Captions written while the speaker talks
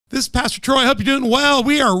This is Pastor Troy. I hope you're doing well.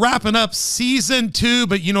 We are wrapping up season 2,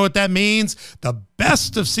 but you know what that means? The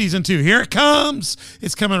best of season 2. Here it comes.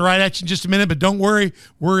 It's coming right at you in just a minute, but don't worry.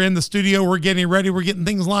 We're in the studio. We're getting ready. We're getting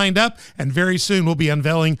things lined up, and very soon we'll be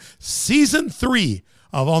unveiling season 3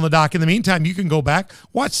 of On the Dock. In the meantime, you can go back,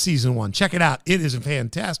 watch season 1. Check it out. It is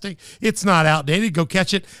fantastic. It's not outdated. Go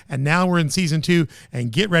catch it. And now we're in season 2,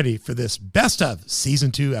 and get ready for this best of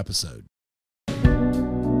season 2 episode.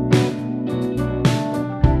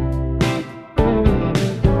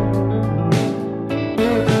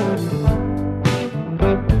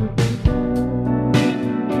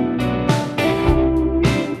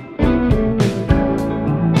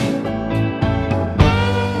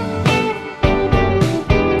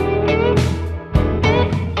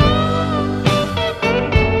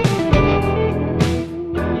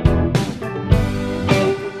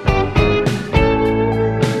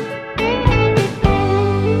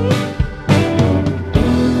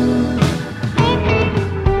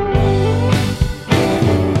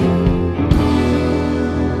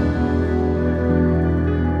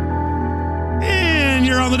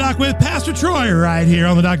 With Pastor Troy right here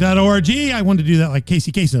on thedock.org. I wanted to do that like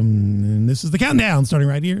Casey Kasem, and this is the countdown starting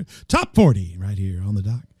right here. Top 40 right here on the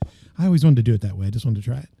dock. I always wanted to do it that way. I just wanted to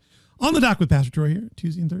try it. On the Dock with Pastor Troy here,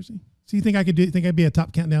 Tuesday and Thursday. So you think I could do? Think I'd be a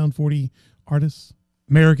top countdown 40 artists?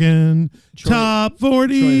 American Troy, top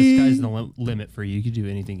 40. Troy, the sky's the limit for you. You can do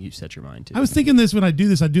anything you set your mind to. I was thinking this when I do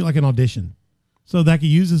this, I'd do like an audition, so that I could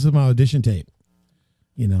use this as my audition tape.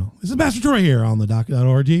 You know, this is Pastor Troy here on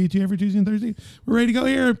thedock.org. Every Tuesday and Thursday. We're ready to go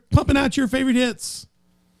here, pumping out your favorite hits.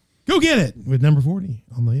 Go get it with number 40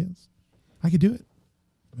 on the hits. I could do it.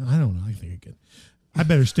 I don't know. I think I could. I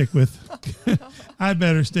better stick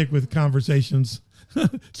with conversations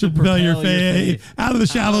to propel your faith out of the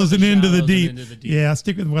shallows and into the deep. Yeah,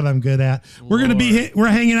 stick with what I'm good at. Lord. We're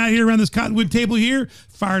hanging out here around this cottonwood table here,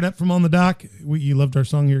 fired up from On the Dock. You loved our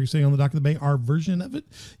song here, you sing On the Dock of the Bay, our version of it.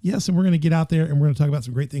 Yes, and we're going to get out there and we're going to talk about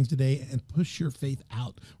some great things today and push your faith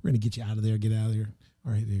out. We're going to get you out of there, get out of there.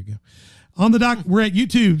 All right, there you go. On the Dock, we're at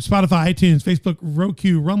YouTube, Spotify, iTunes, Facebook,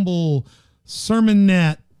 Roku, Rumble,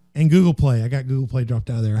 SermonNet, and Google Play. I got Google Play dropped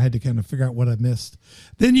out of there. I had to kind of figure out what I missed.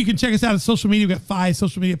 Then you can check us out at social media. We've got 5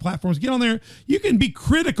 social media platforms. Get on there. You can be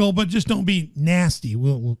critical, but just don't be nasty.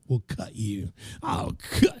 We'll cut you. I'll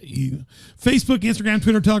cut you. Facebook, Instagram,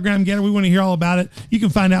 Twitter, Telegram, Getter. We want to hear all about it. You can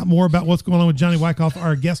find out more about what's going on with Johnny Wicoff,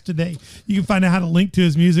 our guest today. You can find out how to link to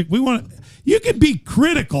his music. You can be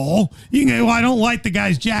critical. You can go, well, I don't like the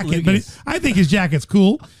guy's jacket, Lucas. But I think his jacket's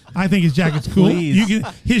cool.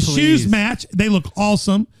 His shoes match. They look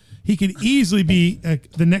awesome. He could easily be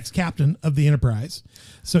the next captain of the Enterprise.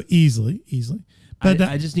 So easily. But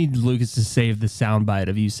I just need Lucas to save the soundbite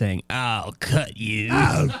of you saying, "I'll cut you."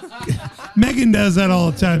 Megan does that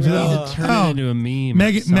all the time. Turn it into a meme.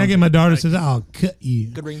 Megan, my daughter, says, "I'll cut you."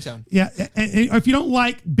 Good ringtone. Yeah, and if you don't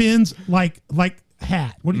like Ben's like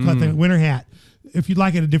hat, what do you call that thing? Winter hat. If you'd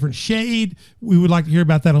like it a different shade, we would like to hear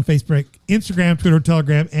about that on Facebook, Instagram, Twitter,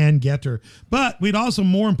 Telegram, and Getter. But we'd also,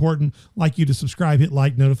 more important, like you to subscribe, hit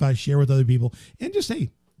like, notify, share with other people, and just,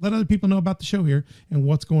 hey, let other people know about the show here and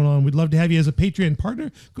what's going on. We'd love to have you as a Patreon partner.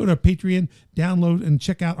 Go to our Patreon, download, and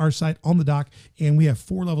check out our site On the Dock. And we have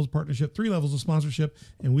 4 levels of partnership, 3 levels of sponsorship,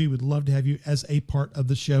 and we would love to have you as a part of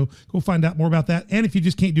the show. Go find out more about that. And if you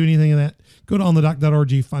just can't do anything of that, go to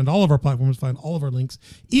onthedock.org, find all of our platforms, find all of our links.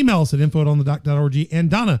 Email us at info@onthedock.org. And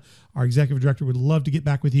Donna, our executive director, would love to get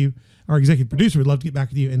back with you. Our executive producer would love to get back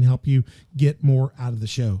with you and help you get more out of the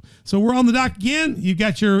show. So we're on the dock again. You've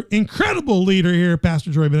got your incredible leader here,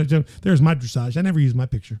 Pastor Troy Bennett. There's my dressage. I never use my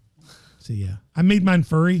picture. So yeah, I made mine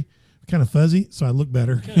furry, kind of fuzzy, so I look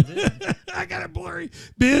better. I got it blurry.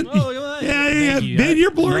 Ben, yeah. Ben,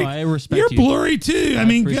 you're blurry. No, I respect you're you. blurry too. I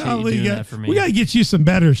mean, golly, we got to get you some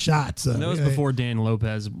better shots. That was before Dan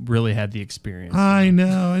Lopez really had the experience. I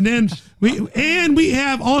know. And then we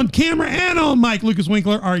have on camera and on mic Lucas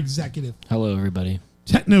Winkler, our executive. Hello, everybody.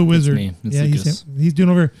 Techno wizard. It's me. It's Lucas. He's doing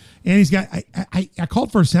over, and he's got. I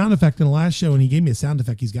called for a sound effect in the last show, and he gave me a sound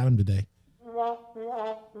effect. He's got him today.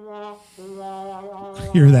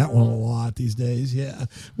 Hear that one a lot these days. Yeah.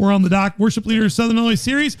 We're on the Dock Worship Leaders Southern Illinois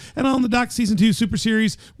series and on the Dock Season 2 Super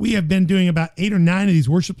Series. We have been doing about 8 or 9 of these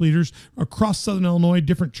worship leaders across Southern Illinois,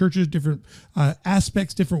 different churches, different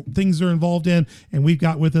aspects, different things they're involved in. And we've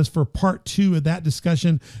got with us for part 2 of that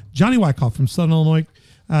discussion, Johnny Wicoff from Southern Illinois.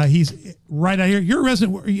 He's right out here. You're a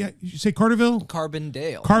resident. You say Carterville?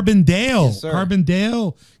 Carbondale. Yes, sir.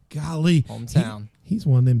 Carbondale. Golly. Hometown. He's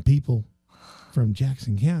one of them people from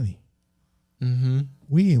Jackson County. Mm-hmm.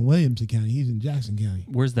 We in Williamson County. He's in Jackson County.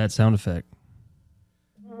 Where's that sound effect?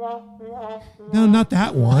 No, not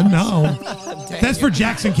that one. No. That's for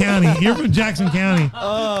Jackson County. You're from Jackson County.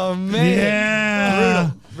 Oh, man.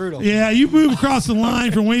 Yeah. Brutal. Yeah, you move across the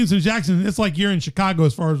line from Williamson to Jackson. It's like you're in Chicago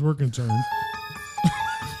as far as we're concerned.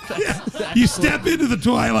 You step into the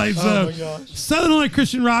twilight zone. my gosh. Southern Illinois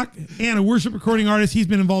Christian rock and a worship recording artist. He's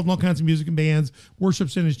been involved in all kinds of music and bands.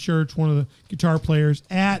 Worships in his church. One of the guitar players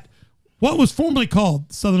at what was formerly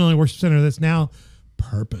called Southern Illinois Worship Center. That's now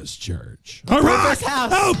Purpose Church. All right. Purpose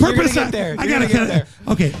House. Oh, You're Purpose gonna House. get there. I You're gotta gonna cut get it.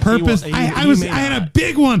 Okay, Purpose. I had a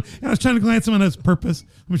big one, and I was trying to glance at my notes. Purpose.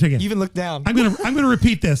 Let me check it. You even look down. I'm gonna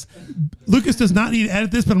repeat this. Lucas does not need to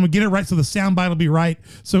edit this, but I'm gonna get it right so the soundbite will be right.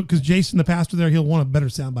 So because Jason, the pastor there, he'll want a better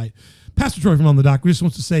soundbite. Pastor Troy from On the Dock just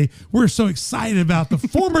wants to say we're so excited about the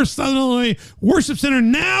former Southern Illinois Worship Center,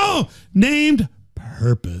 now named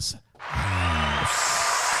Purpose House.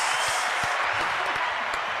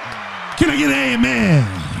 Can I get an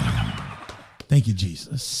amen? Thank you,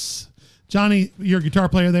 Jesus. Johnny, you're a guitar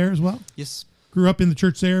player there as well? Yes. Grew up in the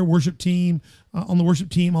church there, worship team, on the worship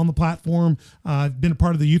team, on the platform. I've been a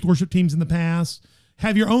part of the youth worship teams in the past.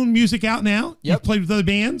 Have your own music out now. Yep. You've played with other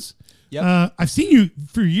bands. Yep. I've seen you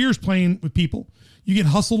for years playing with people. You get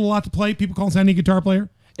hustled a lot to play. People call signing guitar player.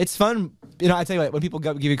 It's fun. You know, I tell you what, when people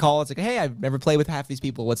give you a call, it's like, hey, I've never played with half these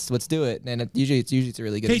people. Let's do it. And usually it's a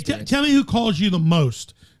really good Hey, experience. tell me who calls you the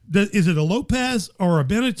most. Is it a Lopez or a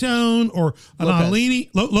Benetone or an Lopez. Alini?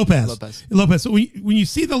 Lopez. Lopez. So when you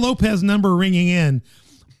see the Lopez number ringing in,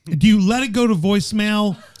 do you let it go to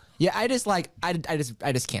voicemail? Yeah, I just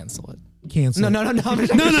cancel it. Cancel. No. You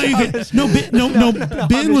can't. No.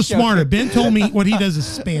 Ben was smarter. Ben told me what he does is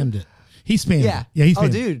spammed it. He spammed Yeah. it. Yeah, he spammed Oh,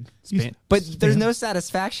 it. dude. But there's no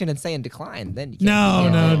satisfaction in saying decline. Then you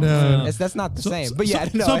can't. No. That's not the same. But yeah,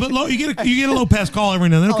 no. But you get a Lopez call every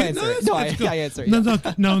now and then. Okay, I'll answer it. No, I answer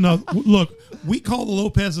it. No. Look, we call the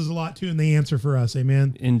Lopez's a lot too, and they answer for us.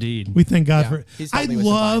 Amen. Indeed. We thank God Yeah, for it. he's I helped me with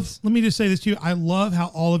some love. vibes. Let me just say this to you. I love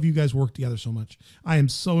how all of you guys work together so much. I am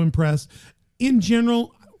so impressed. In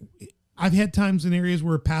general, I've had times in areas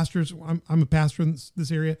where pastors. I'm a pastor in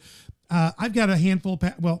this area. I've got a handful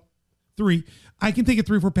of three. I can think of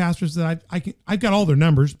 3 or 4 pastors that I've got all their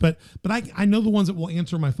numbers, but I know the ones that will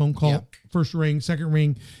answer my phone call, Yep. first ring, second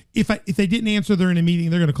ring. If they didn't answer, they're in a meeting,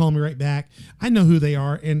 they're going to call me right back. I know who they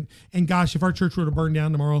are, and gosh, if our church were to burn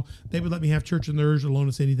down tomorrow, they would let me have church in theirs or loan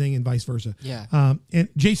us anything, and vice versa. Yeah. And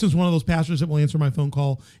Jason's one of those pastors that will answer my phone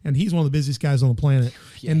call, and he's one of the busiest guys on the planet.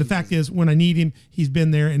 Yeah, and the he fact is, when I need him, he's been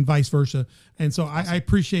there, and vice versa. And so I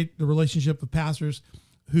appreciate the relationship with pastors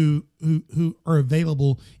who are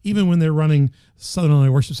available even when they're running Southern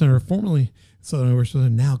Illinois Worship Center, formerly Southern Illinois Worship Center,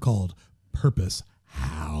 now called Purpose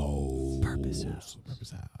House. Purpose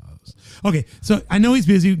House. Okay, so I know he's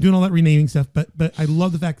busy doing all that renaming stuff, but I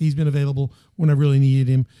love the fact that he's been available when I really needed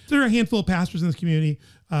him. There are a handful of pastors in this community.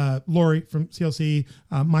 Lori from CLC,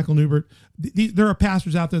 Michael Newbert. There are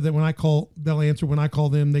pastors out there that when I call, they'll answer. When I call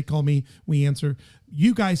them, they call me. We answer.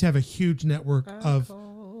 You guys have a huge network of.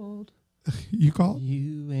 You call?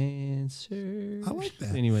 You answer. I like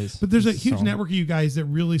that. Anyways. But there's a huge network of you guys that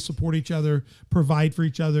really support each other, provide for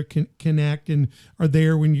each other, connect, and are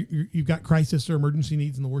there when you've got crisis or emergency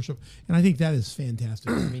needs in the worship. And I think that is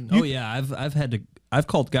fantastic. I've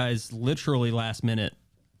called guys literally last minute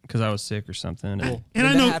because I was sick or something. And that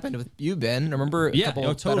I know happened with you, Ben. Remember?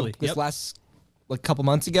 Totally. This last couple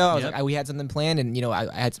months ago, I was like, we had something planned, and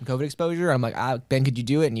I had some COVID exposure. I'm like, Ben, could you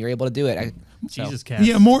do it? And you were able to do it. Jesus, Cass.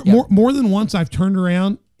 Yeah, more than once I've turned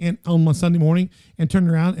around and on my Sunday morning and turned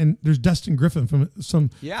around and there's Dustin Griffin from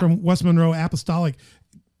West Monroe Apostolic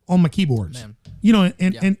on my keyboards.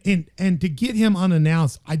 Man. And to get him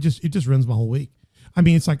unannounced, it just ruins my whole week. I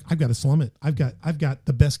mean, it's like I've got to slum it. I've got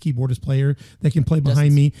the best keyboardist player that can play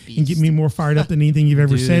behind me and get me more fired up than anything you've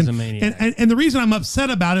ever said. And the reason I'm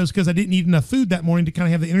upset about it is because I didn't eat enough food that morning to kind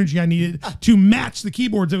of have the energy I needed to match the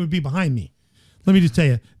keyboards that would be behind me. Let me just tell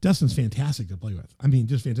you, Dustin's fantastic to play with. I mean,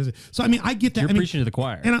 just fantastic. So, I mean, I get that. You're preaching to the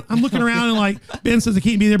choir. And I'm looking around and like, Ben says I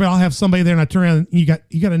can't be there, but I'll have somebody there. And I turn around and you got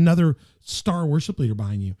another star worship leader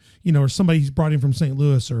behind you, or somebody he's brought in from St.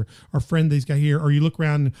 Louis or our friend that he's got here. Or you look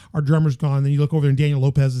around and our drummer's gone. And then you look over there and Daniel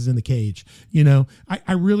Lopez is in the cage.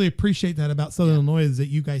 I really appreciate that about Southern Illinois is that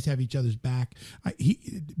you guys have each other's back.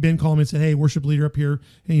 Ben called me and said, hey, worship leader up here.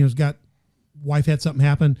 And, has got wife had something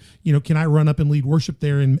happen, can I run up and lead worship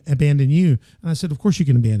there and abandon you? And I said, of course you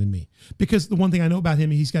can abandon me. Because the one thing I know about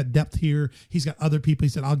him, he's got depth here. He's got other people. He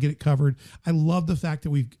said, I'll get it covered. I love the fact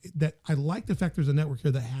that I like the fact there's a network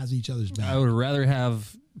here that has each other's back. I would rather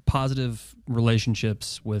have positive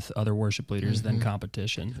relationships with other worship leaders than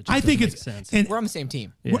competition. I think makes sense. And we're on the same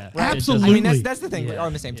team. Yeah. Absolutely. I mean, that's the thing. We're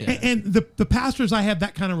on the same team. And the pastors I have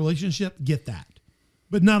that kind of relationship get that.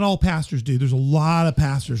 But not all pastors do. There's a lot of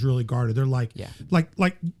pastors really guarded. They're like,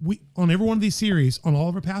 like we on every one of these series, on all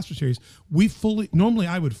of our pastor series, normally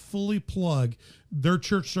I would fully plug their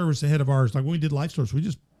church service ahead of ours. Like when we did Life Source, we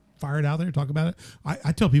just fire it out there, talk about it.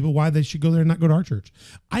 I tell people why they should go there and not go to our church.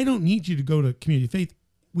 I don't need you to go to Community Faith.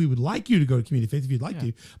 We would like you to go to Community Faith if you'd like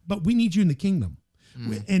to, but we need you in the kingdom.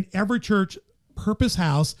 And every church, Purpose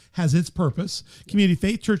House has its purpose. Community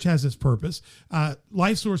Faith Church has its purpose.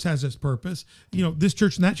 Life Source has its purpose. You know, this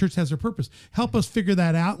church and that church has their purpose. Help us figure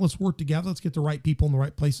that out. Let's work together. Let's get the right people in the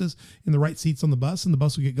right places, in the right seats on the bus, and the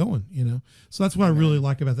bus will get going. You know, so that's what I really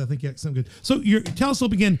like about that. I think you got something good. So tell us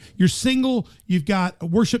again. You're single. You've got a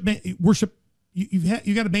worship.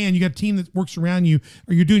 You got a band. You got a team that works around you.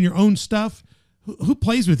 Or you're doing your own stuff. Who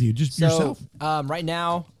plays with you? Just yourself. Right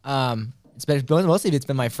now. It's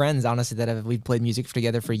been my friends, honestly, that we've played music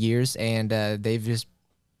together for years, and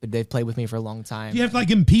they've played with me for a long time. Do you have to like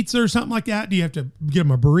give them pizza or something like that? Do you have to give them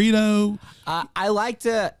a burrito? I like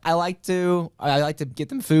to get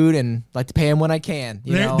them food and like to pay them when I can.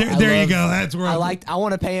 You know? There you go. That's where I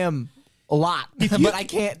want to pay them a lot, but I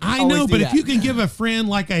can't. I know, but if you can give a friend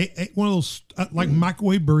like one of those like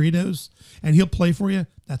microwave burritos and he'll play for you,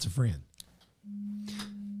 that's a friend.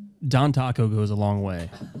 Don Taco goes a long way.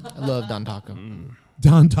 I love Don Taco.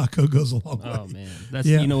 Don Taco goes a long way. Oh man,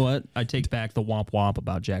 you know what? I take back the womp womp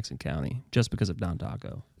about Jackson County just because of Don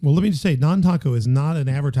Taco. Well, let me just say, Don Taco is not an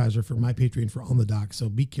advertiser for My Patreon for On the Dock, so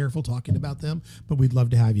be careful talking about them. But we'd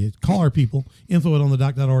love to have you call our people,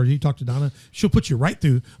 info@onthedock.org. Talk to Donna; she'll put you right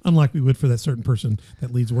through, unlike we would for that certain person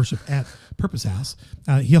that leads worship at Purpose House.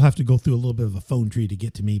 He'll have to go through a little bit of a phone tree to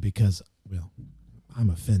get to me because, well, I'm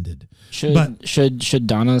offended. Should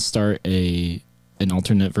Donna start an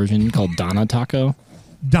alternate version called Donna Taco?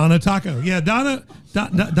 Donna Taco. Yeah, Donna's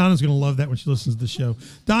going to love that when she listens to the show.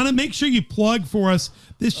 Donna, make sure you plug for us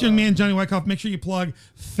this young man, Johnny Wicoff. Make sure you plug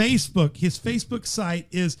Facebook. His Facebook site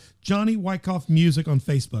is Johnny Wicoff Music on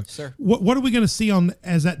Facebook. Sir. What are we going to see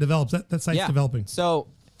as that develops? That site's developing. So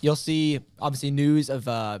you'll see obviously news of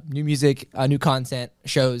new music, new content,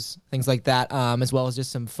 shows, things like that, as well as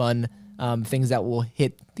just some fun things that will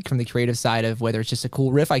hit from the creative side of whether it's just a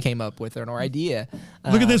cool riff I came up with or an idea.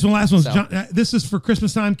 Look at this one, last one. John, this is for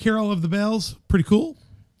Christmas time, Carol of the Bells. Pretty cool.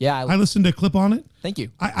 Yeah. I listened to a clip on it. Thank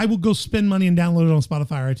you. I will go spend money and download it on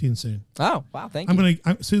Spotify or iTunes soon. Oh, wow. Thank you.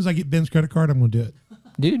 As soon as I get Ben's credit card, I'm going to do it.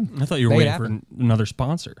 Dude. I thought you were waiting for another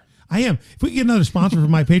sponsor. I am. If we can get another sponsor for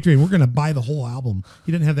My Patreon, we're going to buy the whole album.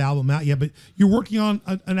 He didn't have the album out yet, but you're working on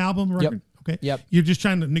an album record? Yep. Okay. Yep. You're just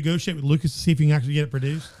trying to negotiate with Lucas to see if you can actually get it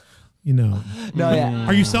produced? You know. No, yeah.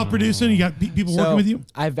 Are you self-producing? You got people working with you?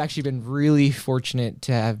 I've actually been really fortunate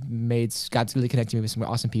to have God's really connected me with some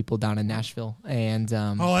awesome people down in Nashville. And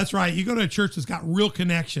oh, that's right. You go to a church that's got real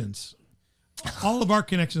connections. All of our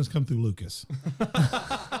connections come through Lucas.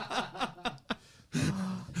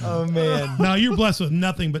 Oh, man. No, you're blessed with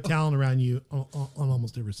nothing but talent around you on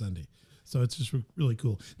almost every Sunday. So it's just really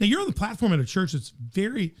cool. Now, you're on the platform at a church that's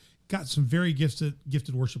got some very gifted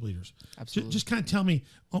worship leaders. Absolutely. Just kind of tell me,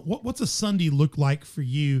 what's a Sunday look like for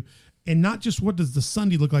you? And not just what does the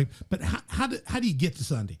Sunday look like, but how do you get to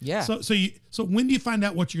Sunday? Yeah. So when do you find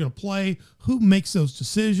out what you're going to play? Who makes those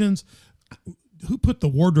decisions? Who put the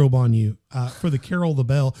wardrobe on you for the Carol the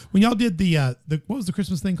Bell? When y'all did the what was the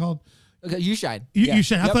Christmas thing called? You Shine. You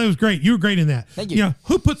Shine. I thought it was great. You were great in that. Thank you. You know,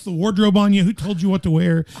 who puts the wardrobe on you? Who told you what to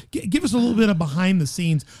wear? Give us a little bit of behind the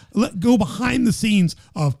scenes. Go behind the scenes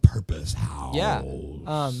of Purpose House. Yeah.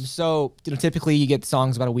 So typically you get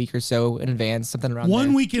songs about a week or so in advance, something around 1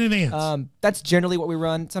 there. week in advance. That's generally what we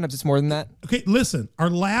run. Sometimes it's more than that. Okay, listen.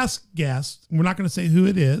 Our last guest, we're not going to say who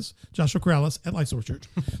it is, Joshua Corrales at Life Source Church.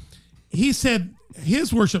 He said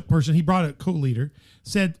his worship person, he brought a co-leader,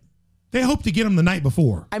 said they hope to get him the night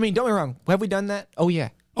before. I mean, don't get me wrong. Have we done that? Oh, yeah.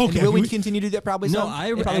 Okay. And will we continue to do that? Probably No, some? I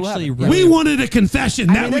It probably will actually happen. really- We wanted a confession.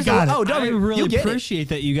 Now we got it. Oh, I really appreciate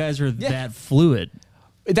that you guys are that fluid.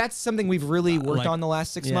 That's something we've really worked on the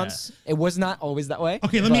last 6 yeah. months. It was not always that way.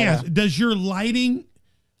 Okay, let me ask. Does your lighting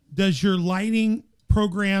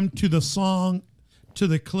program to the song, to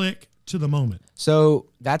the click, to the moment? So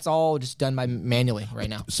that's all just done by manually right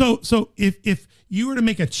now. So if you were to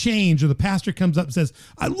make a change or the pastor comes up and says,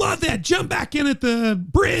 I love that, jump back in at the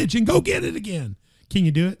bridge and go get it again. Can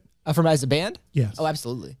you do it? From as a band? Yes. Oh,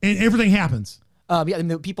 absolutely. And everything happens. Yeah, I mean,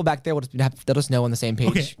 the people back there will they'll just know on the same page.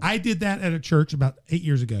 Okay, I did that at a church about 8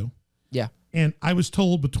 years ago. Yeah. And I was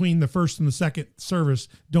told between the first and the second service,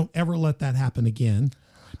 don't ever let that happen again.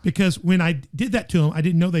 Because when I did that to them, I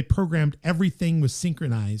didn't know they programmed everything was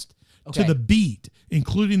synchronized to the beat,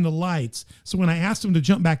 including the lights. So when I asked them to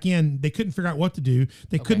jump back in, they couldn't figure out what to do.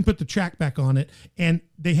 They couldn't put the track back on it, and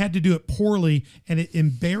they had to do it poorly, and it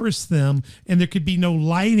embarrassed them, and there could be no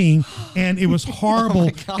lighting, and it was horrible.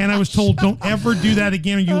 And I was told, don't ever do that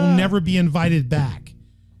again, or you will never be invited back.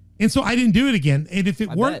 And so I didn't do it again. And if it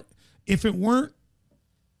weren't,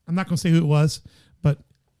 I'm not going to say who it was, but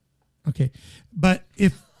okay. But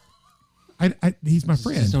if he's my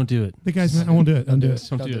friend. Just don't do it. The guy's, I won't do it. Don't do it.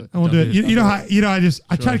 Don't do it. I won't do it. You know how,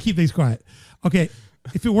 I try to keep things quiet. Okay.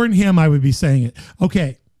 If it weren't him, I would be saying it.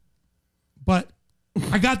 Okay. But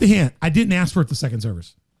I got the hint. I didn't ask for it the second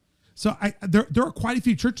service. So there are quite a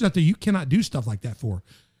few churches out there you cannot do stuff like that for.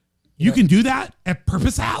 You can do that at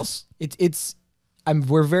Purpose House.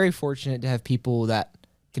 We're very fortunate to have people that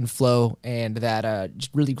can flow and that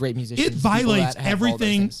just really great musicians. It violates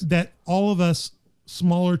everything that all of us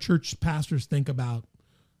smaller church pastors think about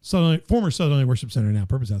former Southern Worship Center, now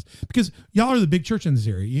Purpose House, because y'all are the big church in this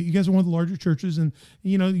area. You guys are one of the larger churches, and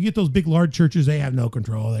you get those big large churches, they have no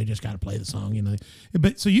control. They just got to play the song,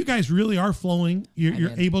 But so you guys really are flowing.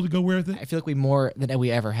 You're able to go with it. I feel like we more than we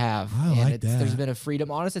ever have. I like that. There's been a freedom.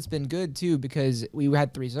 Honestly, it's been good too, because we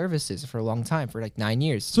had 3 services for a long time, for like 9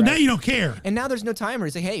 years. So now you don't care. And now there's no timer.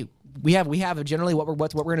 It's like, hey, we have generally what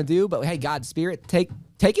we're gonna do, but hey, God's Spirit, take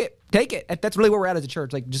it. That's really where we're at as a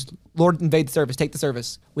church. Like, just Lord, invade the service, take the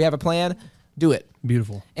service. We have a plan, do it.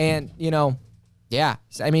 Beautiful. And yeah.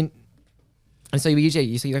 So, I mean, and so you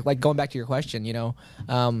see, like going back to your question,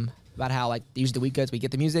 about how like usually the weekends we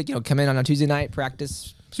get the music, come in on a Tuesday night,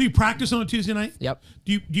 practice. So you practice on a Tuesday night? Yep.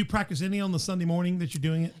 Do you practice any on the Sunday morning that you're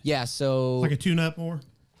doing it? Yeah. So like a tune-up or?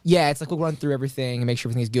 Yeah, it's like we'll run through everything and make sure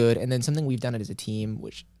everything's good, and then something we've done it as a team,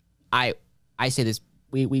 which I say this,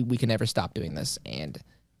 we can never stop doing this, and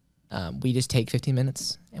we just take 15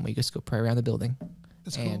 minutes and we just go pray around the building.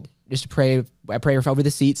 That's and cool. Just pray. I pray over the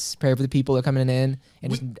seats, pray over the people that are coming in,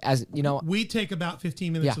 and we take about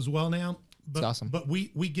 15 minutes as well now. But, it's awesome. But we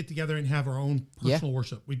get together and have our own personal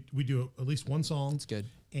worship. We do at least one song. It's good.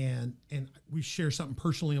 And we share something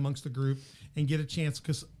personally amongst the group and get a chance,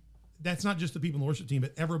 because that's not just the people in the worship team,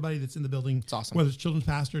 but everybody that's in the building. It's awesome. Whether it's children's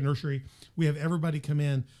pastor, nursery, we have everybody come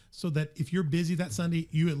in so that if you're busy that Sunday,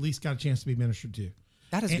 you at least got a chance to be ministered to.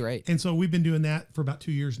 That is great. And so we've been doing that for about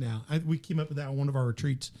 2 years now. We came up with that on one of our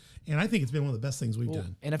retreats, and I think it's been one of the best things we've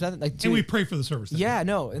done. And I've done and we pray for the service. Yeah,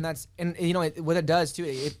 no, and what it does too,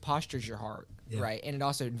 it postures your heart, right? And it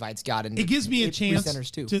also invites God, and it gives me a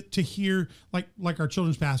chance to hear like our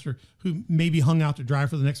children's pastor, who maybe hung out to dry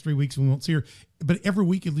for the next 3 weeks and we won't see her, but every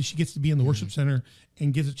week at least she gets to be in the worship center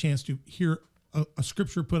and gets a chance to hear a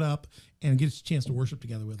scripture put up and gets a chance to worship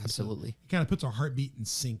together with us. Absolutely. So it kind of puts our heartbeat in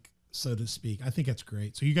sync, so to speak. I think that's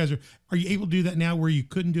great. So you guys are you able to do that now where you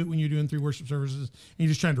couldn't do it when you're doing 3 worship services and you're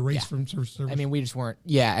just trying to race from service to service? I mean, we just weren't.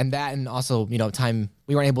 Yeah, and also, time,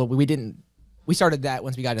 we weren't able, we started that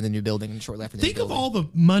once we got in the new building and shortly after the Think new of building. all the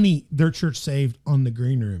money their church saved on the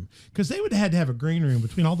green room, because they would have had to have a green room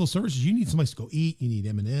between all those services. You need someplace to go eat. You need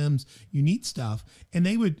M&Ms. You need stuff. And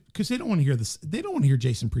they would, because they don't want to hear this. They don't want to hear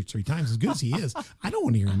Jason preach 3 times, as good as he is. I don't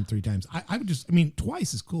want to hear him 3 times. I would just,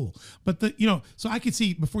 twice is cool. But so I could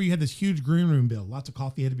see before you had this huge green room bill, lots of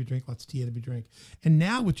coffee had to be drank, lots of tea had to be drank. And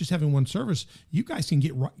now with just having one service, you guys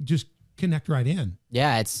can just connect right in.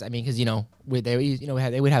 Yeah, it's, because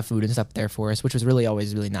they would have food and stuff there for us, which was really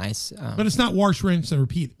always really nice. But it's not wash, rinse, and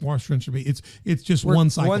repeat. Wash, rinse, repeat. It's just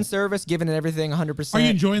one cycle. One service, giving it everything 100%. Are you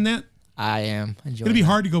enjoying that? I am enjoying. It'll be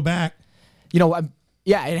hard to go back. And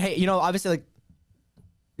hey, obviously, like,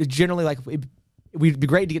 generally, like, it would be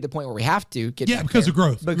great to get to the point where we have to get. Yeah, because of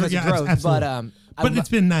growth. Because of growth. Absolutely. But it's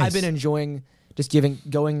been nice. I've been enjoying just giving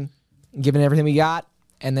everything we got.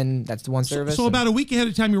 And then that's the one service. So about a week ahead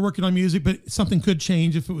of time, you're working on music, but something could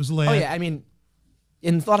change if it was late. Oh yeah, in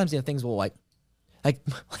a lot of times, things will like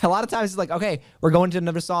a lot of times it's like, okay, we're going to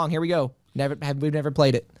another song. Here we go. We've never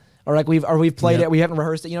played it, or like we've played it. We haven't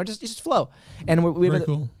rehearsed it. Just flow. And Very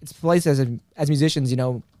cool. It's a place as musicians.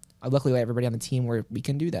 Luckily, everybody on the team where we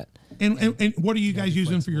can do that. And what are you guys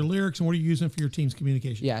using for your lyrics, and what are you using for your team's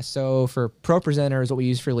communication? Yeah. So for Pro Presenter is what we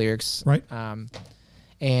use for lyrics. Right.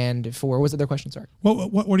 And for what's the other question? Sorry.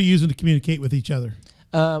 What are you using to communicate with each other?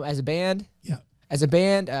 As a band. Yeah. As a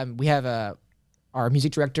band, we have our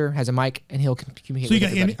music director has a mic and he'll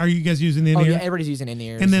communicate. So are you guys using in-ear? Oh yeah, everybody's using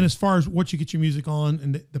in-ears. And then as far as what you get your music on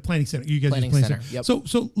and the planning center, you guys use planning center. Yep.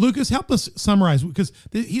 So Lucas, help us summarize, because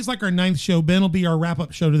he's like our 9th show. Ben will be our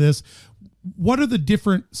wrap-up show to this. What have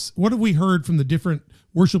we heard from the different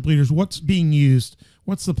worship leaders? What's being used?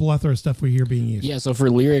 What's the plethora of stuff we hear being used? Yeah, so for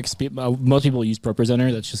lyrics, most people use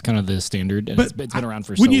ProPresenter. That's just kind of the standard, and it's been around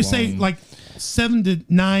for so long. When you say like 7 to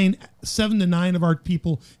 9 of our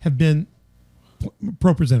people have been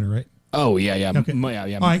ProPresenter, right? Oh yeah. Okay.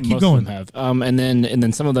 Yeah. All right, keep most going. of them have. And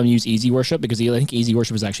then some of them use Easy Worship because I think Easy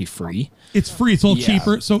Worship is actually free. It's free. It's a little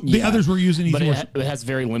cheaper. So the others were using Easy but Worship. It has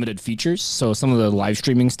very limited features. So some of the live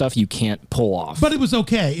streaming stuff you can't pull off. But it was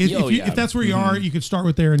okay. If that's where you are, you could start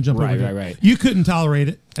with there and jump over there. Right. You couldn't tolerate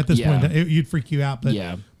it at this Yeah. point. You'd freak you out. But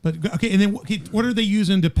Yeah. But okay, and then what are they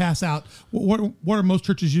using to pass out? What are most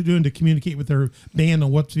churches doing to communicate with their band on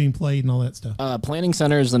what's being played and all that stuff? Planning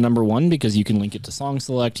Center is the number one because you can link it to Song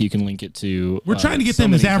Select. You can link it to. We're trying to get so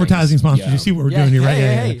them as many advertising things. sponsors. You see what we're doing here,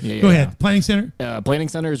 right? Hey. Go ahead. Planning Center. Planning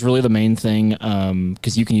Center is really the main thing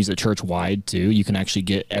because you can use it church wide too. You can actually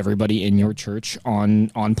get everybody in your church on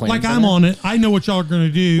Planning Like Center. I'm on it. I know what y'all are going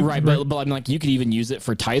to do. Right, but I'm like, you could even use it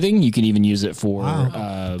for tithing. You can even use it for.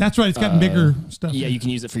 Wow. That's right. It's gotten bigger stuff. Yeah, you can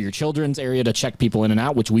use it for your children's area to check people in and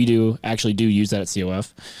out, which we do use that at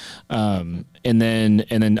COF. And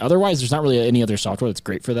then otherwise, there's not really any other software that's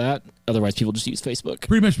great for that. Otherwise, people just use Facebook.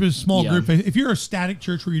 Pretty much a small Yeah. group. If you're a static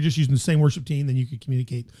church where you're just using the same worship team, then you could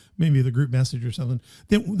communicate maybe the group message or something.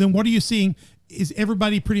 Then what are you seeing? Is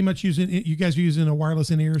everybody pretty much using? You guys are using a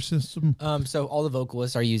wireless in-ear system? So all the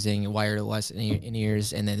vocalists are using wireless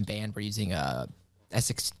in-ears, and then the band we're using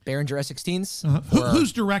Behringer S16s.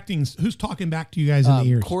 Who's directing? Who's talking back to you guys in the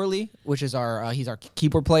ears? Corley, which is he's our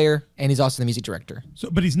keyboard player, and he's also the music director. So,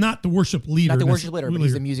 but he's not the worship leader. Not the worship leader, but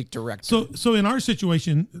he's the music director. So in our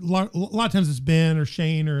situation, a lot of times it's Ben or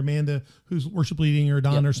Shane or Amanda who's worship leading, or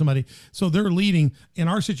Don or somebody. So they're leading. In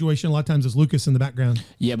our situation, a lot of times it's Lucas in the background.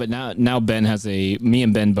 Yeah, but now Ben has me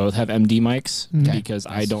and Ben both have MD mics because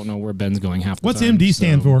I don't know where Ben's going half the What's time. MD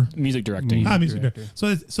stand for? Music directing. Music director. So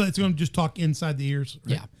it's going to just talk inside the ears.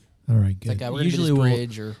 Right? Yeah. All right, good. Like, we're Usually usually we'll-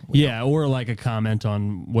 bridge or or like a comment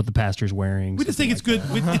on what the pastor's wearing. We just think it's good.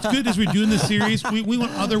 It's good as we're doing this series. We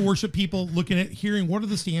want other worship people looking at hearing what are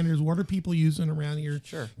the standards, what are people using around here.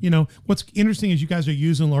 Sure. What's interesting is you guys are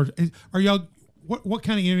using large. Are y'all? What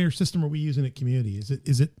kind of in-ear system are we using at Community? Is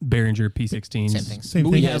it Behringer P16s. Same thing. same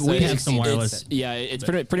We thing? have, we have some wireless. Yeah, it's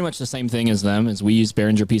pretty much the same thing as them. Is we use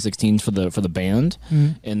Behringer P16s for the band,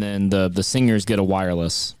 and then the singers get a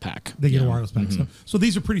wireless pack. They get a wireless pack. So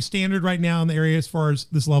these are pretty standard right now in the area as far as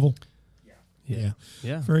this level. Yeah.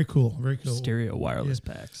 Very cool. Very cool. Stereo wireless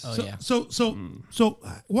packs. Oh, yeah. So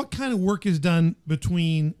what kind of work is done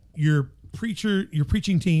between your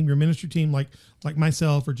preaching team, your ministry team, like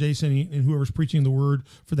myself or Jason and whoever's preaching the word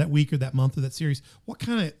for that week or that month or that series? What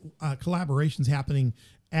kind of collaborations happening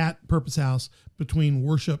at Purpose House between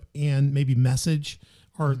worship and maybe message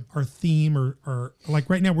or theme or like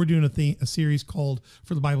right now we're doing a series called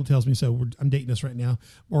For the Bible Tells Me So. I'm dating this right now,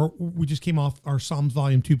 or we just came off our Psalms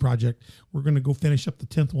Volume 2 project. We're going to go finish up the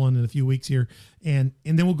 10th one in a few weeks here, and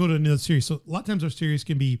then we'll go to another series. So a lot of times our series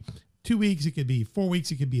can be 2 weeks, it could be 4 weeks,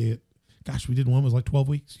 it could be we did one was like 12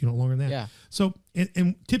 weeks, longer than that. Yeah. So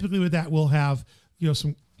and typically with that we'll have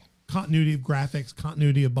some continuity of graphics,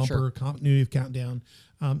 continuity of bumper, continuity of countdown.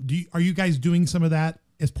 Are you guys doing some of that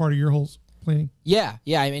as part of your whole planning? Yeah.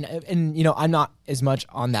 I mean, and I'm not as much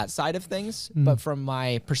on that side of things, but from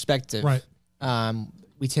my perspective, Right.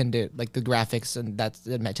 We tend to like the graphics, and that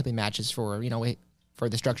typically matches for for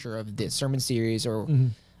the structure of the sermon series, or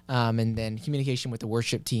and then communication with the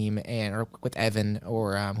worship team or with Evan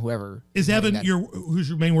or whoever. Is Evan who's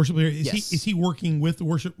your main worship leader? Is he working with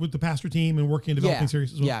the pastor team and working in developing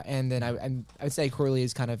series as well? Yeah, and then I would say Corley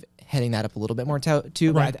is kind of heading that up a little bit more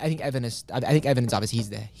too. Right. But I think Evan is. I think Evan is obviously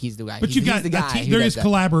he's the guy. But he's got the guy. there is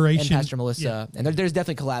collaboration. And Pastor Melissa, and there's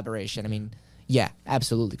definitely collaboration. I mean, yeah,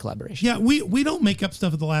 absolutely collaboration. Yeah, we don't make up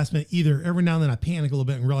stuff at the last minute either. Every now and then I panic a little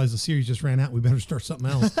bit and realize the series just ran out. We better start something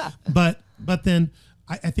else. but then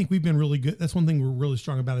I think we've been really good. That's one thing we're really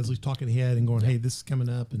strong about, is at least talking ahead and going, hey, this is coming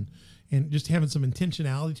up, and just having some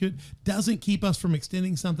intentionality to it. Doesn't keep us from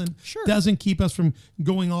extending something. Sure. Doesn't keep us from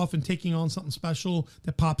going off and taking on something special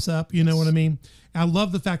that pops up. You know what I mean? And I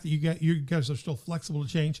love the fact that you guys are still flexible to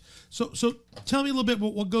change. So tell me a little bit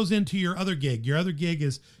what goes into your other gig. Your other gig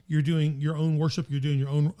is you're doing your own worship. You're doing your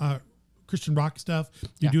own Christian rock stuff.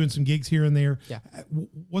 You're doing some gigs here and there. Yeah.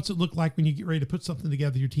 What's it look like when you get ready to put something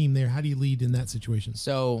together, your team there? How do you lead in that situation?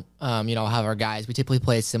 So, I'll have our guys. We typically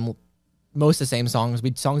play most of the same songs.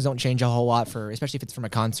 Songs don't change a whole lot especially if it's from a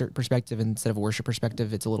concert perspective instead of a worship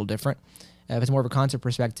perspective. It's a little different. If it's more of a concert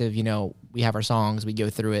perspective, we have our songs, we go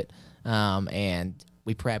through it, and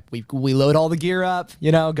we prep. We load all the gear up.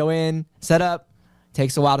 Go in, set up.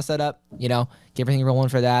 Takes a while to set up. Get everything rolling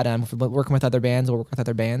for that. If we're working with other bands, we'll work with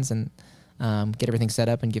other bands, and get everything set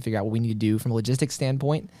up and figure out what we need to do from a logistics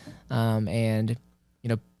standpoint, and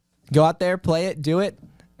go out there, play it, do it.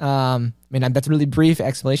 I mean, that's a really brief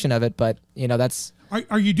explanation of it, but that's.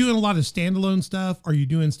 Are you doing a lot of standalone stuff? Are you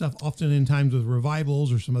doing stuff often in times with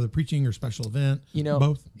revivals or some other preaching or special event?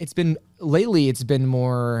 Both. It's been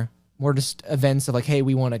more just events of like, hey,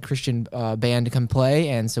 we want a Christian band to come play,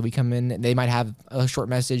 and so we come in. They might have a short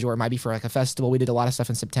message, or it might be for like a festival. We did a lot of stuff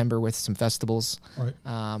in September with some festivals, right?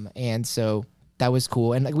 And so that was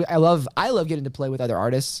cool. And I love getting to play with other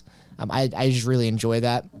artists. I just really enjoy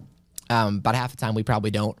that. About half the time we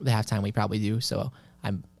probably don't. The half time we probably do. So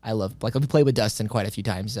I love, like, I've played with Dustin quite a few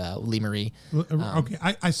times, Lee Marie. Okay,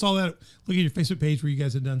 I saw that. Look at your Facebook page where you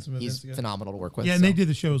guys have done some events. He's phenomenal to work with. Yeah, and they did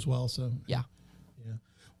the show as well. So yeah.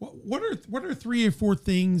 What are 3 or 4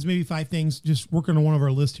 things, maybe 5 things, just working on one of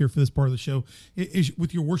our lists here for this part of the show, is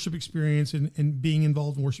with your worship experience and being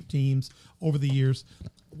involved in worship teams over the years?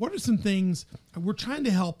 What are some things we're trying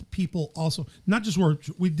to help people also, not just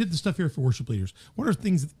worship? We did the stuff here for worship leaders. What are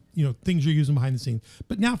things things you're using behind the scenes?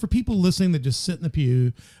 But now for people listening that just sit in the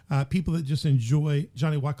pew, people that just enjoy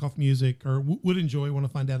Johnny Wicoff music or would enjoy, want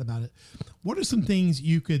to find out about it, what are some things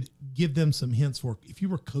you could give them some hints for if you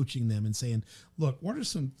were coaching them and saying, look, what are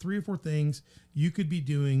some 3 or 4 things you could be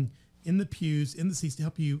doing in the pews, in the seats to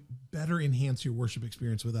help you better enhance your worship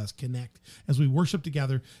experience with us, connect as we worship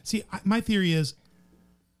together? See, my theory is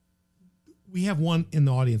we have one in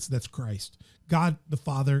the audience, that's Christ. God the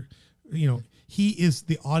Father, He is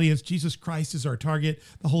the audience. Jesus Christ is our target.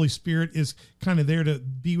 The Holy Spirit is kind of there to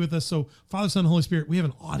be with us. So Father, Son, and Holy Spirit, we have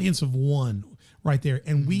an audience of one right there.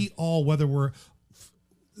 And we all, the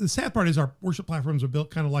sad part is our worship platforms are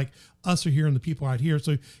built kind of like us are here and the people out here.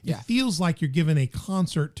 So it feels like you're giving a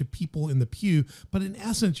concert to people in the pew, but in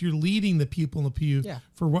essence, you're leading the people in the pew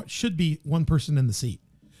for what should be one person in the seat.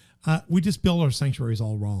 We just build our sanctuaries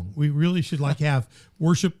all wrong. We really should have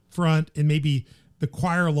worship front, and maybe the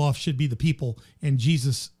choir loft should be the people, and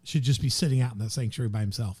Jesus should just be sitting out in that sanctuary by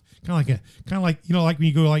himself. Kind of like like when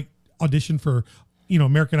you go audition for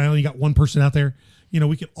American Idol, you got one person out there.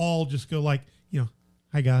 We could all just go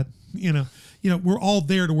hi God. We're all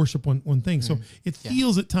there to worship one thing. So it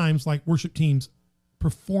feels at times like worship teams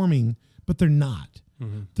performing, but they're not.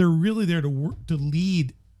 Mm-hmm. They're really there to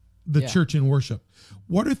lead the church in worship.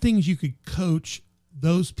 What are things you could coach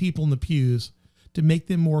those people in the pews to make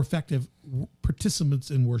them more effective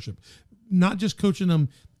participants in worship? Not just coaching them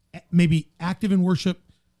maybe active in worship,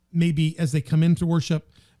 maybe as they come into worship,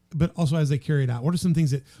 but also as they carry it out. What are some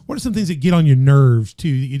things that get on your nerves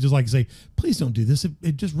too, that you just say, please don't do this.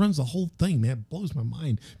 It just runs the whole thing, man. It blows my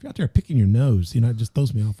mind. If you're out there picking your nose, it just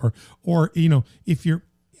throws me off. Or if you're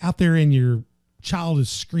out there and your child is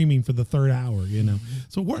screaming for the 3rd hour,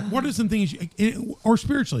 So what are some things, or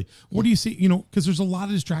spiritually, what do you see, because there's a lot of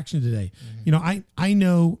distraction today. I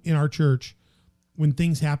know in our church, when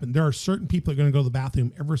things happen, there are certain people that are going to go to the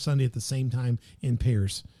bathroom every Sunday at the same time in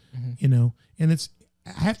pairs, and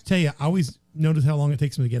I have to tell you, I always notice how long it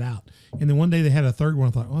takes them to get out. And then one day they had a third one.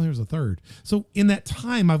 I thought, oh, there's a third. So in that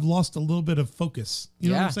time, I've lost a little bit of focus. You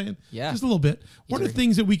know what I'm saying? Yeah. Just a little bit. What are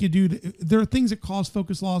things that we could do? There are things that cause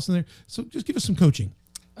focus loss in there. So just give us some coaching.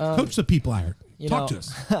 Coach the people out here. Talk to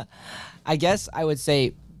us. I guess I would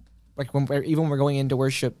say, when we're going into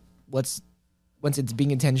worship, once it's being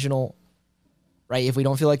intentional, right? If we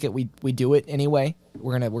don't feel like it, we do it anyway.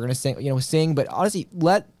 We're gonna sing, but honestly,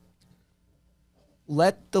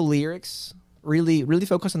 let the lyrics really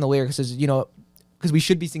focus on the lyrics, because we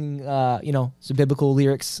should be singing some biblical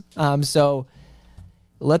lyrics. So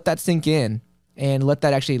let that sink in, and let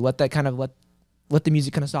the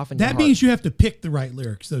music kind of soften. That means you have to pick the right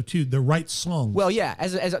lyrics though too, the right songs. Well, yeah,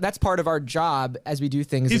 as that's part of our job as we do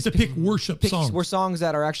things is to pick worship songs. We're songs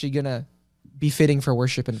that are actually gonna be fitting for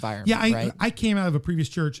worship environment. Yeah, I came out of a previous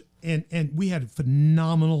church and we had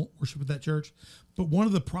phenomenal worship at that church. But one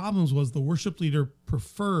of the problems was the worship leader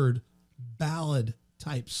preferred ballad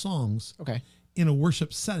type songs in a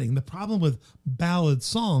worship setting. The problem with ballad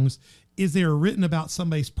songs is they are written about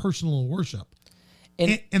somebody's personal worship.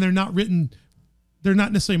 And they're not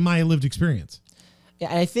necessarily my lived experience. Yeah,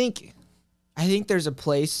 and I think there's a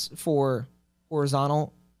place for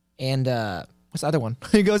horizontal and what's the other one?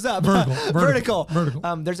 It goes up. Vertical.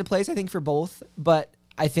 There's a place I think for both, but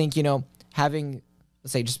I think, having,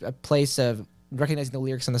 let's say, just a place of recognizing the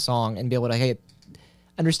lyrics in the song and be able to,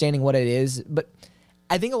 understanding what it is. But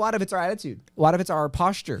I think a lot of it's our attitude. A lot of it's our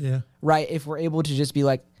posture, right? If we're able to just be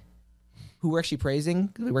like, who we're actually praising,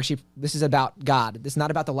 this is about God. This is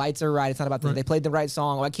not about the lights are right. It's not about they played the right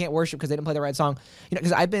song. Oh, I can't worship because they didn't play the right song.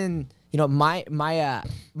 Because I've been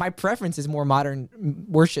my preference is more modern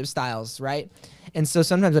worship styles, right? And so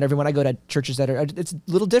sometimes when I go to churches that are, it's a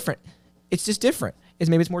little different. It's just different.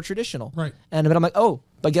 Maybe it's more traditional, Right? But I'm like, oh,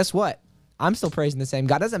 but guess what? I'm still praising the same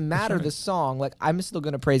God. Doesn't matter right. the song. Like I'm still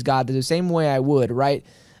going to praise God the same way I would, right?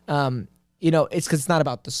 It's because it's not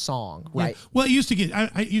about the song, right? Yeah. Well,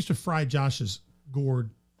 I used to fry Josh's gourd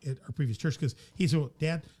at our previous church because he said, well,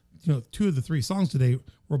 Dad, 2 of the 3 songs today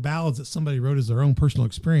were ballads that somebody wrote as their own personal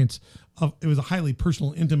experience. It was a highly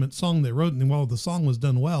personal, intimate song they wrote, and while the song was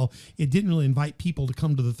done well, it didn't really invite people to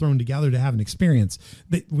come to the throne together to have an experience.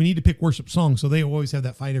 We need to pick worship songs, so they always have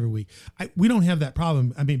that fight every week. We don't have that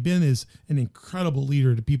problem. I mean, Ben is an incredible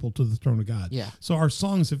leader to people to the throne of God. Yeah. So our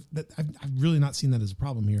songs I've really not seen that as a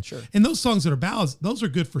problem here. Sure. And those songs that are ballads, those are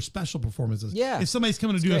good for special performances. Yeah. If somebody's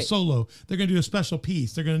coming to do a solo, they're going to do a special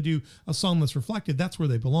piece. They're going to do a song that's reflective. That's where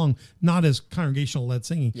they belong, not as congregational led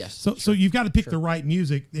singing. Yes. So you've got to pick the right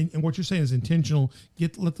music, and what you're saying is intentional.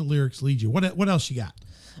 Let the lyrics lead you. What else you got?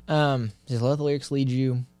 Just let the lyrics lead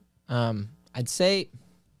you. I'd say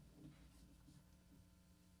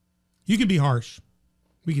You can be harsh.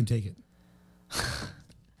 We can take it.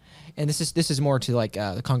 and this is more to like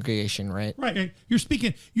the congregation, right? Right.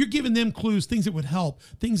 You're giving them clues, things that would help,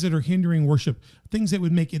 things that are hindering worship, things that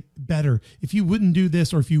would make it better. If you wouldn't do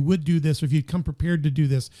this, or if you would do this, or if you'd come prepared to do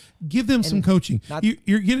this, give them some coaching.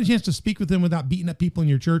 You're getting a chance to speak with them without beating up people in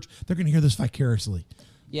your church. They're going to hear this vicariously.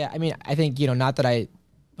 Yeah, I mean, I think, not that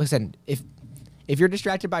listen, if you're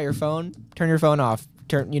distracted by your phone, turn your phone off.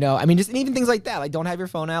 Just even things like that. Like, don't have your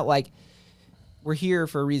phone out. Like, we're here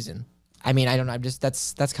for a reason. I mean, I don't know. I'm just,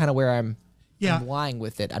 that's kind of where I'm lying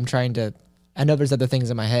with it. I'm trying to, I know there's other things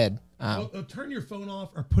in my head. Turn your phone off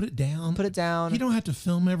or put it down. Put it down. You don't have to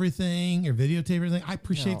film everything or videotape everything. I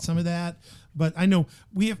appreciate some of that, but I know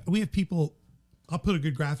we have people. I'll put a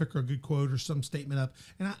good graphic or a good quote or some statement up,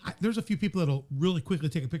 and there's a few people that'll really quickly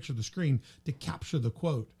take a picture of the screen to capture the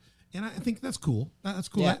quote, and I think that's cool. That's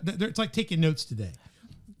cool. Yeah. It's like taking notes today.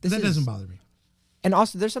 That doesn't bother me. And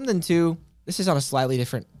also, there's something too. This is on a slightly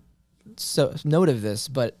different note of this,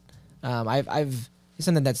 but it's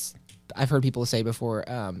something that's I've heard people say before.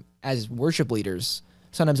 As worship leaders,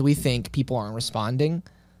 sometimes we think people aren't responding.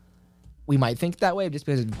 We might think that way just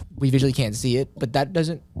because we visually can't see it, but that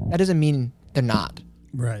doesn't mean they're not.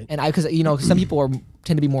 Right. And because some people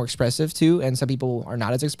tend to be more expressive too, and some people are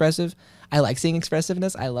not as expressive. I like seeing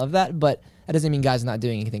expressiveness. I love that, but that doesn't mean God's not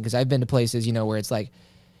doing anything. Because I've been to places where it's like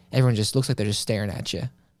everyone just looks like they're just staring at you.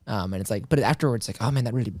 And it's like, but afterwards, like, oh man,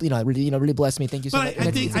 that really, really blessed me. Thank you so much. But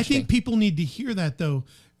I think people need to hear that though.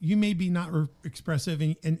 You may be not expressive,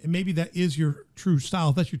 and maybe that is your true style.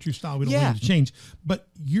 If that's your true style, we don't want it to change. But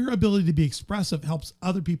your ability to be expressive helps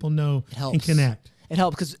other people know and connect. It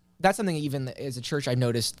helps because that's something even as a church I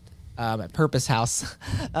noticed at Purpose House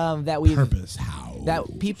that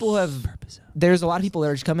people have. There's a lot of people that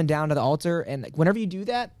are just coming down to the altar, and like, whenever you do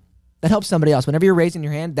that, that helps somebody else. Whenever you're raising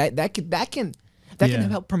your hand, that can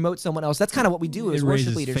help promote someone else. That's kind of what we do as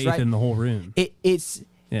worship leaders, faith right? in the whole room. It's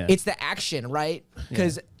the action, right?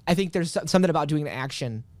 Because I think there's something about doing the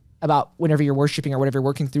action about whenever you're worshiping or whenever you're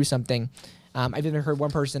working through something. I've even heard one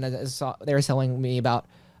person they were telling me about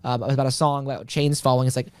a song about chains falling.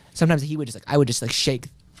 It's like sometimes I would just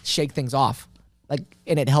shake things off, like,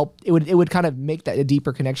 and it helped. It would kind of make that a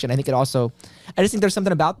deeper connection. I think I just think there's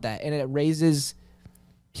something about that, and it raises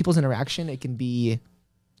people's interaction. It can be.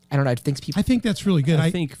 I don't know. I think that's really good. I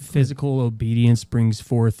think physical obedience brings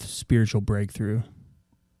forth spiritual breakthrough.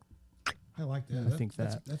 I like that. I think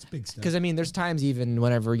that's big stuff. Because there's times even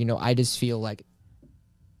whenever I just feel like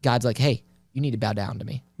God's like, hey, you need to bow down to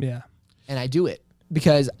me. Yeah, and I do it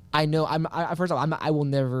because I know first of all I will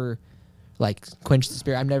never quench the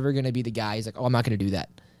spirit. I'm never gonna be the guy who's like, oh, I'm not gonna do that.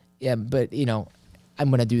 Yeah, but I'm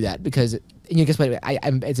gonna do that because guess what?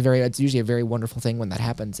 It's usually a very wonderful thing when that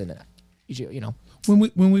happens, and usually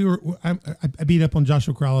When we were, I beat up on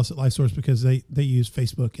Joshua Corrales at Life Source because they use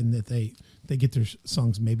Facebook and that they get their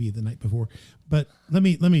songs maybe the night before. But let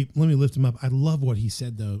me lift him up. I love what he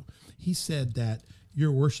said though. He said that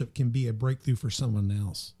your worship can be a breakthrough for someone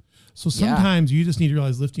else. So sometimes you just need to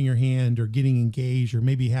realize lifting your hand or getting engaged or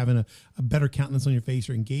maybe having a better countenance on your face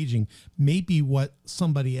or engaging may be what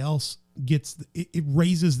somebody else gets. It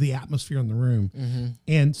raises the atmosphere in the room. Mm-hmm.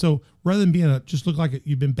 And so rather than being just look like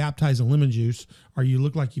you've been baptized in lemon juice or you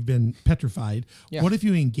look like you've been petrified, what if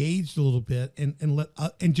you engaged a little bit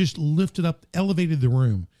and just lifted up, elevated the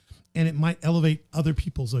room, and it might elevate other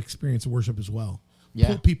people's experience of worship as well. Yeah.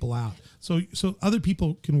 Pull people out. So other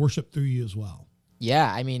people can worship through you as well.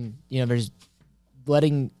 Yeah, there's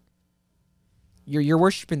letting you're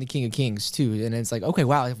worshiping the King of Kings too, and it's like, okay,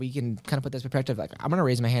 wow, if we can kind of put this perspective, like I'm gonna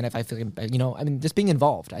raise my hand if I feel, I mean, just being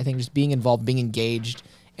involved. I think just being involved, being engaged,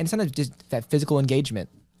 and sometimes just that physical engagement,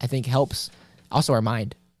 I think helps also our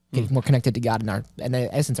mind get more connected to God and in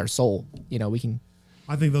essence our soul. We can.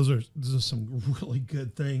 I think those are some really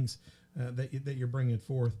good things that you're bringing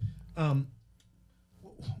forth.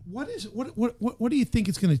 What do you think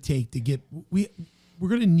it's going to take to get we're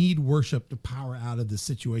going to need worship to power out of this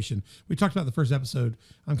situation? We talked about the first episode.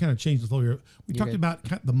 I'm kind of changing the flow here. We talked about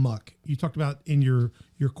the muck. You talked about in your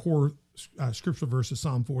core scriptural verses,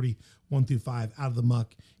 Psalm 40:1-5, out of the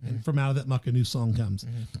muck, and from out of that muck a new song comes.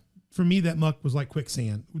 For me, that muck was like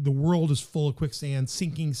quicksand. The world is full of quicksand,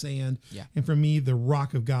 sinking sand. Yeah. And for me, the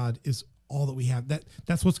rock of God is all that we have.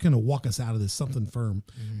 That's what's going to walk us out of this, something firm.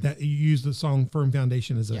 That you use the song Firm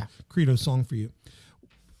Foundation as a credo song for you.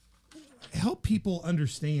 Help people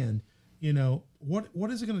understand,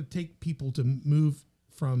 what is it going to take people to move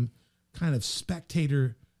from kind of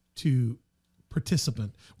spectator to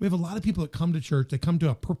participant? We have a lot of people that come to church, they come to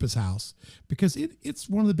a purpose house because it's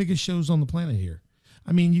one of the biggest shows on the planet here.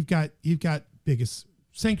 I mean, you've got biggest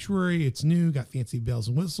sanctuary, it's new, got fancy bells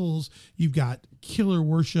and whistles, you've got killer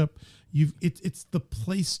worship, it's the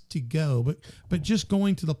place to go, but just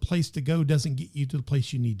going to the place to go doesn't get you to the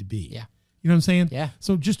place you need to be. Yeah. You know what I'm saying? Yeah.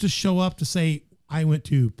 So just to show up to say, I went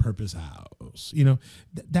to Purpose House,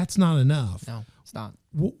 that's not enough. No, it's not.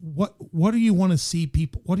 What do you want to see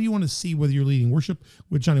people? What do you want to see, whether you're leading worship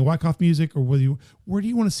with Johnny Wicoff music or where do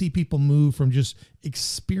you want to see people move from just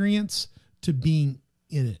experience to being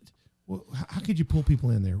in it? Well, how could you pull people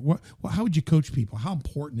in there? How would you coach people? How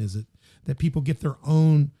important is it that people get their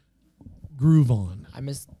own groove on?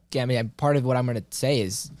 Part of what I'm going to say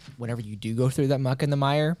is whenever you do go through that muck and the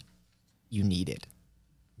mire, you need it.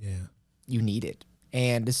 Yeah. You need it.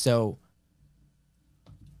 And so,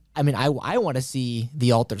 I want to see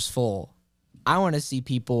the altars full. I want to see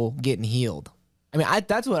people getting healed.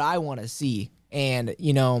 That's what I want to see. And,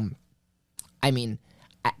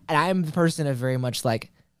 I'm the person of very much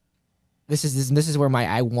like, this is where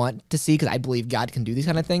I want to see, because I believe God can do these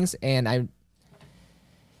kind of things. And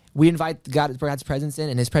we invite God's presence in,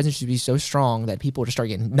 and his presence should be so strong that people just start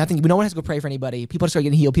getting nothing. No one has to go pray for anybody. People just start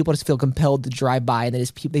getting healed. People just feel compelled to drive by, and then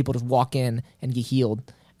people just walk in and get healed.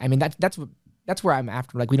 That's where I'm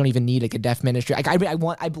after. Like, we don't even need like a deaf ministry. Like,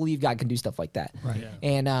 I believe God can do stuff like that. Right. Yeah.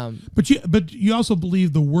 And but you also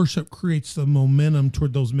believe the worship creates the momentum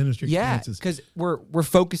toward those ministry experiences. Yeah, because we're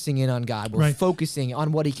focusing in on God. We're focusing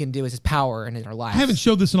on what he can do as his power and in our lives. I haven't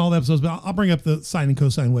showed this in all the episodes, but I'll bring up the sine and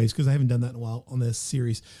cosine waves because I haven't done that in a while on this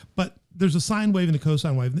series. But there's a sine wave and a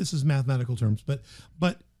cosine wave, and this is mathematical terms. But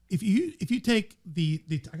if you take the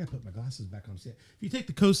I gotta put my glasses back on. If you take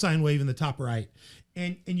the cosine wave in the top right,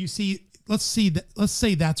 and you see, let's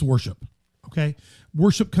say that's worship. Okay,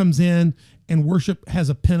 worship comes in, and worship has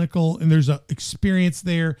a pinnacle, and there's a experience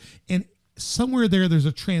there, and somewhere there's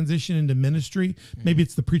a transition into ministry. Maybe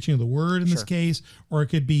it's the preaching of the word in this case, or it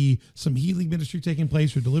could be some healing ministry taking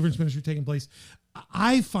place or deliverance ministry taking place.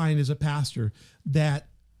 I find as a pastor that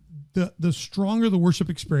the stronger the worship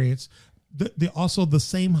experience, also the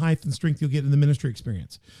same height and strength you'll get in the ministry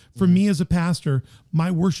experience. For me as a pastor, my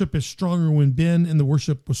worship is stronger when Ben and the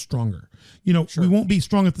worship was stronger. We won't be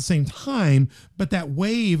strong at the same time, but that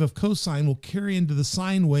wave of cosine will carry into the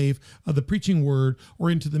sine wave of the preaching word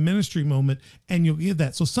or into the ministry moment, and you'll give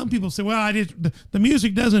that. So some people say, well, the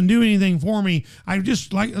music doesn't do anything for me. I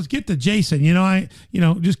just let's get to Jason,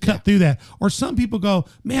 just cut through that. Or some people go,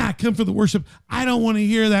 man, I come for the worship. I don't want to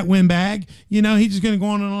hear that windbag. He's just going to go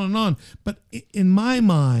on and on and on. But in my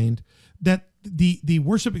mind, that the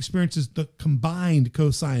worship experience is the combined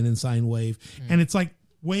cosine and sine wave, and it's like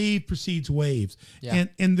wave precedes waves. Yeah.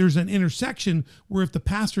 And there's an intersection where if the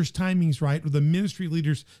pastor's timing's right or the ministry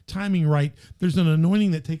leader's timing right, there's an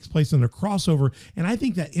anointing that takes place in a crossover. And I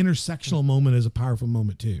think that intersectional moment is a powerful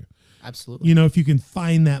moment too. Absolutely. If you can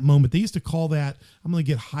find that moment. They used to call that, I'm going to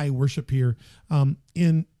get high worship here.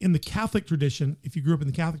 In the Catholic tradition, if you grew up in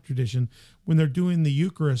the Catholic tradition, when they're doing the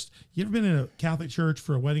Eucharist, you ever been in a Catholic church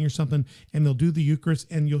for a wedding or something, and they'll do the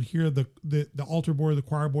Eucharist, and you'll hear the altar boy or the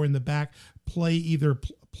choir boy in the back play either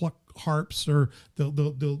pluck harps, or they'll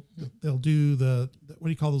do the what do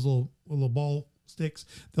you call those little ball sticks?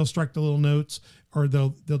 They'll strike the little notes, or they'll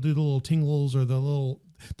do the little tingles, or the little.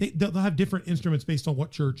 They'll have different instruments based on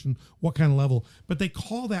what church and what kind of level. But they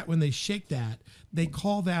call that, when they shake that, they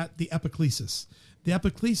call that the epiclesis. The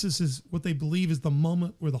epiclesis is what they believe is the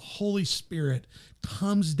moment where the Holy Spirit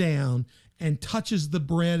comes down and touches the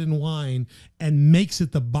bread and wine and makes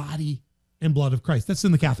it the body and blood of Christ. That's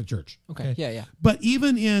in the Catholic Church. Okay. Yeah. But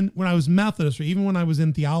even when I was Methodist, or even when I was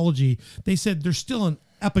in theology, they said there's still an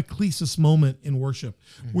epiclesis moment in worship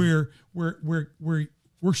where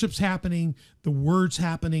worship's happening, the word's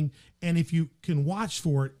happening, and if you can watch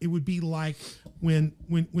for it, it would be like when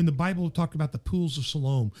the Bible talked about the pools of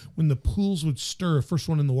Siloam, when the pools would stir, first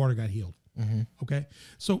one in the water got healed. Okay,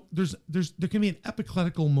 so there can be an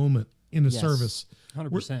epicletical moment in a service.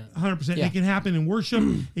 100%. 100%. Yeah. It can happen in worship.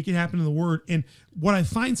 It can happen in the word. And what I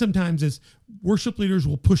find sometimes is worship leaders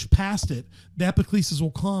will push past it. The epiclesis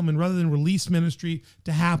will come, and rather than release ministry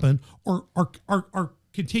to happen or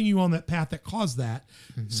continue on that path that caused that,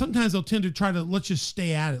 sometimes they'll tend to try to, let's just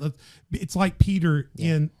stay at it. It's like Peter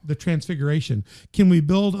in the Transfiguration. Can we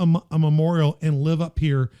build a memorial and live up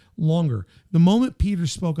here longer? The moment Peter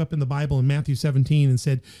spoke up in the Bible in Matthew 17 and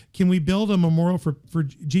said, can we build a memorial for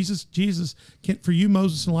Jesus? For you,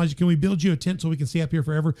 Moses and Elijah, can we build you a tent so we can stay up here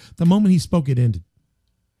forever? The moment he spoke, it ended.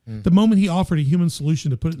 The moment he offered a human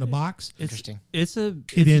solution to put it in a box, Interesting. It's a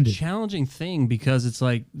ended. challenging thing because it's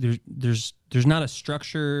like there's not a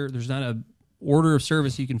structure, there's not a order of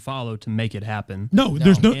service you can follow to make it happen. no,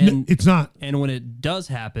 there's no, And- it's not. And when it does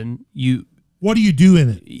happen, What do you do in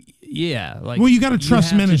it? yeah, like Well, you gotta trust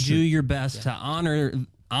have ministry. to do your best to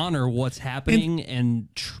honor what's happening and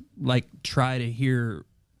try to hear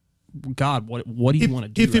God. What do you want to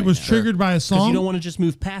do? If it was triggered by a because song, you don't want to just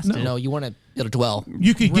move past it. No, you want to be able to dwell.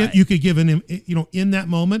 you could Right. give an, in that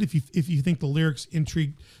moment, if you think the lyrics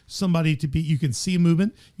intrigue somebody to be, you can see a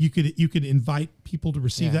movement. You could invite people to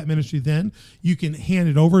receive that ministry. Then you can hand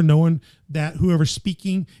it over, knowing that whoever's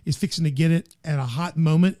speaking is fixing to get it at a hot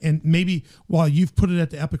moment, and maybe while you've put it at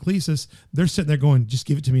the epiclesis, they're sitting there going, "Just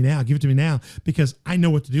give it to me now, because I know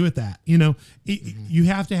what to do with that." You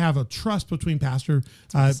have to have a trust between pastor,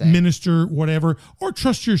 minister, whatever, or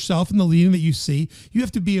trust yourself in the leading that you see. You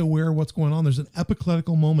have to be aware of what's going on. There's an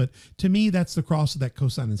epicletical moment. To me, that's the cross of that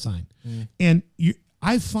cosign and sign. And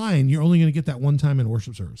I find you're only going to get that one time in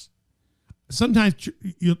worship service. Sometimes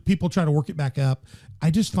people try to work it back up. I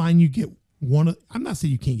just find you get one. I'm not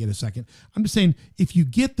saying you can't get a second. I'm just saying if you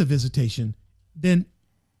get the visitation, then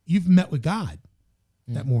you've met with God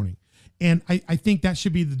that morning. And I think that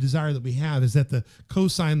should be the desire that we have, is that the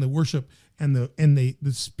cosign, the worship, and the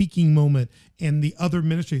speaking moment and the other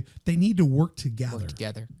ministry, they need to work together.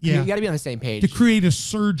 You got to be on the same page To create a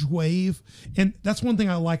surge wave. And that's one thing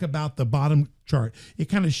I like about the bottom chart. It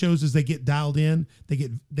kind of shows as they get dialed in, they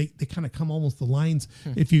kind of come almost the lines.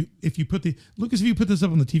 If you put Lucas, if you put this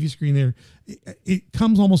up on the TV screen there, it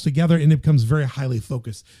comes almost together and it becomes very highly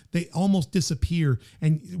focused. They almost disappear.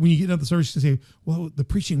 And when you get out the service, you say, well, the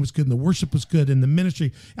preaching was good and the worship was good and the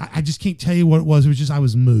ministry, I just can't tell you what it was. It was just, I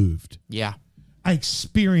was moved. Yeah. I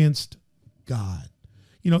experienced God.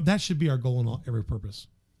 That should be our goal in every purpose,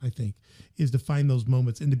 I think, is to find those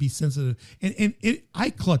moments and to be sensitive. And I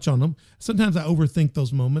clutch on them. Sometimes I overthink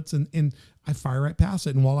those moments and I fire right past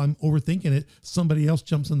it. And while I'm overthinking it, somebody else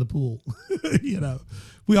jumps in the pool.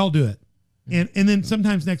 We all do it. And then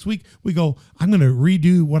sometimes next week we go, I'm going to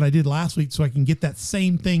redo what I did last week so I can get that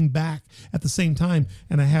same thing back at the same time.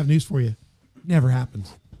 And I have news for you. Never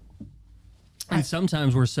happens. And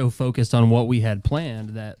sometimes we're so focused on what we had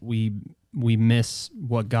planned that we miss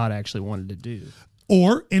what God actually wanted to do.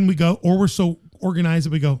 Or we're so organized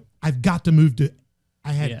that we go, I've got to move to,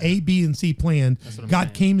 I had A, B, and C planned.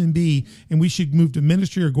 God came in B, and we should move to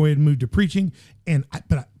ministry or go ahead and move to preaching.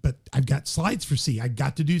 But I've got slides for C. I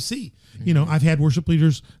got to do C. I've had worship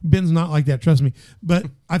leaders. Ben's not like that, trust me. But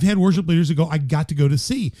I've had worship leaders that go, I got to go to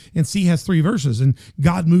C, and C has 3 verses, and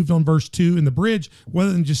God moved on verse 2 in the bridge,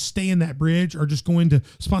 rather than just stay in that bridge or just go into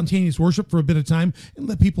spontaneous worship for a bit of time and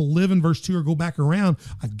let people live in verse 2 or go back around.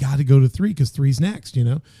 I've got to go to 3 because 3's next.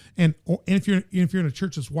 And if you're in a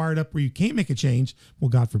church that's wired up where you can't make a change, well,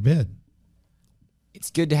 God forbid. It's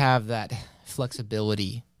good to have that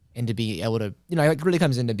flexibility and to be able to, it really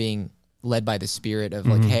comes into being led by the Spirit of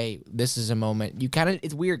like, hey, this is a moment.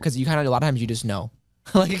 It's weird because a lot of times you just know,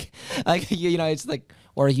 it's like,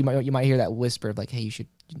 or you might hear that whisper of like, hey,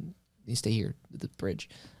 you stay here at the bridge,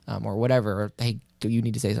 or whatever, or hey, you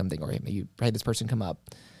need to say something, or hey, this person come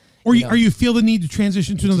up. Or you feel the need to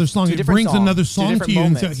transition to another song. It brings another song to you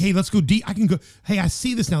and say, hey, let's go deep. I can go, hey, I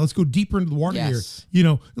see this now. Let's go deeper into the water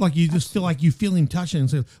here. Like you just feel like you feel him touching and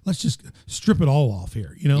say, let's just strip it all off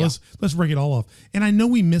here. Let's break it all off. And I know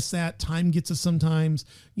we miss that. Time gets us sometimes,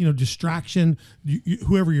 distraction.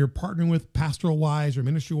 Whoever you're partnering with, pastoral wise or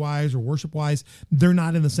ministry wise or worship wise, they're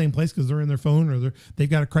not in the same place because they're in their phone or they've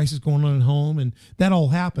got a crisis going on at home, and that all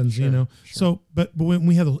happens, Sure. So, but when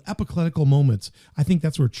we have those epicletical moments, I think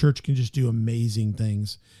that's where church church can just do amazing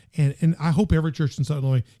things. And I hope every church in Southern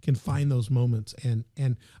Illinois can find those moments. And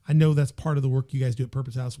I know that's part of the work you guys do at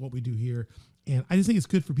Purpose House, what we do here. And I just think it's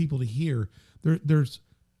good for people to hear. There's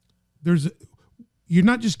you're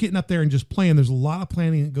not just getting up there and just playing. There's a lot of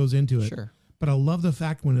planning that goes into it. Sure. But I love the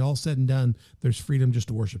fact when it's all said and done, there's freedom just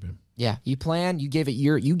to worship Him. Yeah, you plan, you give it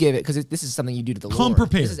because this is something you do to the Lord. Come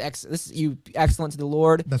prepared. This is you excellent to the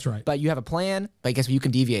Lord. That's right. But you have a plan. But I guess you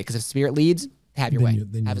can deviate because if Spirit leads, have your way.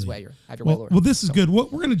 Have His way. Have your way, Lord. Well, this is good. We're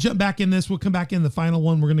going to jump back in this. We'll come back in the final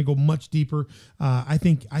one. We're going to go much deeper. I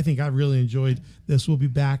think I really enjoyed this. We'll be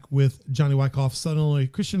back with Johnny Wicoff, Southern Illinois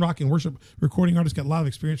Christian rock and worship recording artist. Got a lot of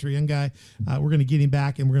experience for a young guy. We're going to get him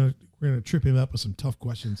back, and we're going to trip him up with some tough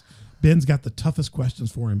questions. Ben's got the toughest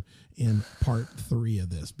questions for him in part 3 of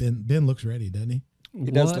this. Ben looks ready, doesn't he? He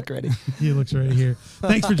does look ready. He looks ready here.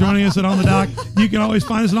 Thanks for joining us at On The Dock. You can always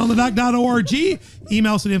find us at onthedock.org.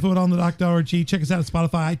 Email us at info@onthedock.org. Check us out at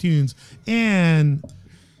Spotify, iTunes, and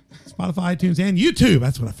YouTube.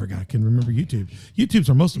 That's what I forgot. I can remember YouTube. YouTube's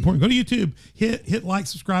our most important. Go to YouTube, hit like,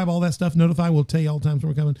 subscribe, all that stuff. Notify. We'll tell you all the times when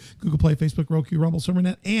we're coming. Google Play, Facebook, Roku, Rumble,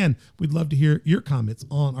 Sermonet. And we'd love to hear your comments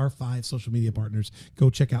on our 5 social media partners. Go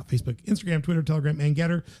check out Facebook, Instagram, Twitter, Telegram, and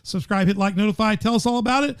Getter. Subscribe, hit like, notify. Tell us all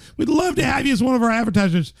about it. We'd love to have you as one of our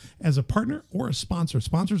advertisers, as a partner or a sponsor.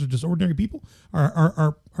 Sponsors are just ordinary people.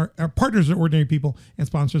 Our partners are ordinary people, and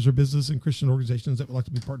sponsors are business and Christian organizations that would like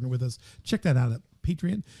to be partnered with us. Check that out at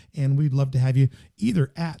Patreon, and we'd love to have you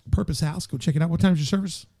either at Purpose House. Go check it out. What time is your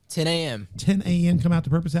service? 10 a.m. 10 a.m. Come out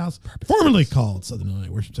to Purpose House, formerly called Southern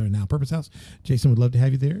Illinois Worship Center, now Purpose House. Jason would love to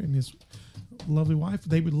have you there, and his lovely wife.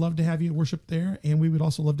 They would love to have you worship there, and we would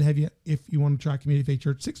also love to have you if you want to try Community Faith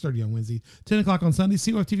Church, 6:30 on Wednesday, 10 o'clock on Sunday.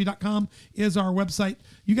 COFTV.com is our website.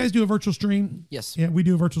 You guys do a virtual stream? Yes. Yeah, we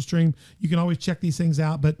do a virtual stream. You can always check these things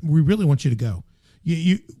out, but we really want you to go.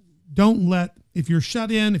 You don't let, if you're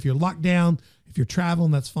shut in, if you're locked down, if you're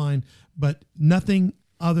traveling, that's fine, but nothing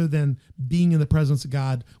other than being in the presence of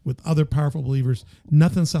God with other powerful believers,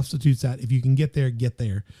 nothing substitutes that. If you can get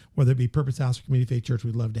there, whether it be Purpose House or Community Faith Church,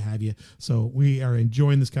 we'd love to have you. So we are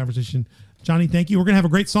enjoying this conversation. Johnny, thank you. We're going to have a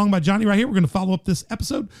great song by Johnny right here. We're going to follow up this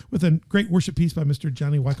episode with a great worship piece by Mr.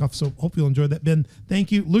 Johnny Wicoff. So hope you'll enjoy that. Ben,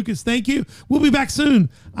 thank you. Lucas, thank you. We'll be back soon.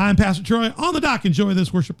 I'm Pastor Troy on the dock. Enjoy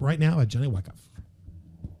this worship right now at Johnny Wicoff.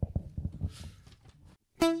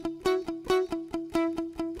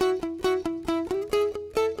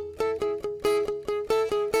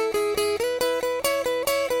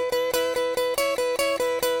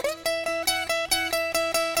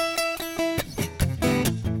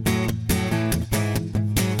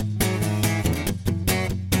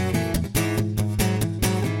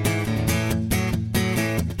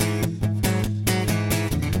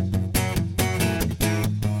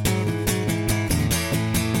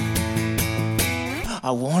 I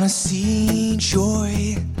wanna see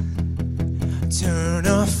joy turn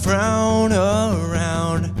a frown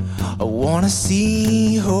around. I wanna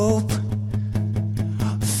see hope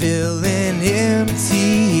fill an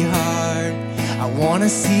empty heart. I wanna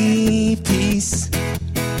see peace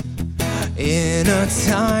in a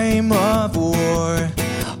time of war.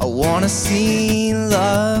 I wanna see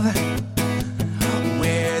love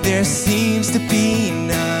where there seems to be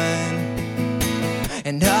none.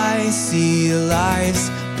 And I see lives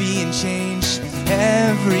being changed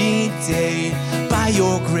every day by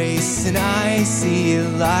your grace. And I see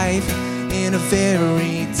life in a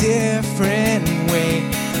very different way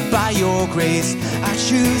by your grace. I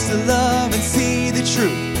choose to love and see the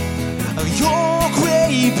truth of your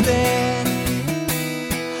great plan.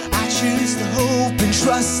 I choose to hope and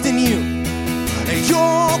trust in you and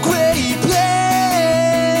your great plan.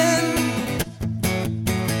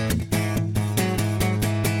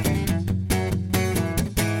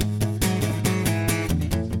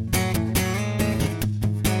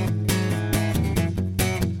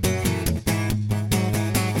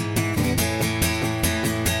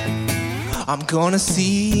 I'm gonna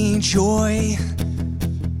see joy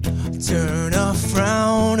turn a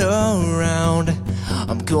frown around.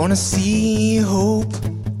 I'm gonna see hope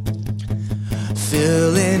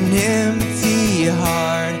fill an empty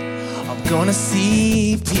heart. I'm gonna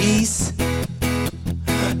see peace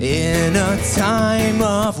in a time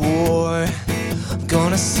of war. I'm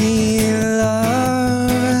gonna see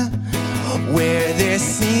love where there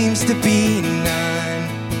seems to be none.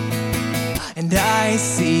 And I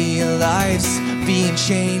see lives being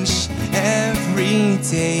changed every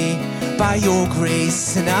day by your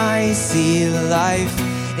grace. And I see life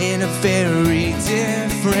in a very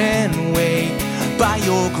different way by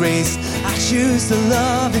your grace. I choose to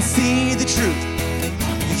love and see the truth,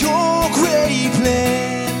 your great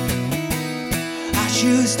plan. I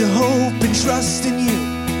choose to hope and trust in you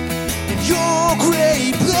and your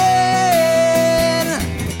great plan.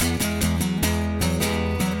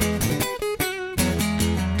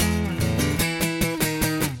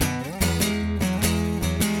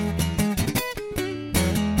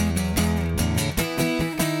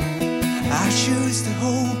 I choose to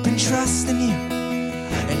hope and trust in you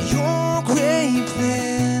and your great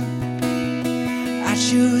plan. I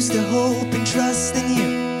choose to hope and trust in you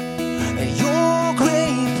and your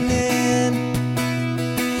great plan.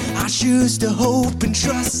 I choose to hope and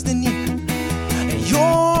trust in you and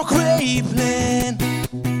your great plan.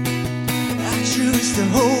 I choose to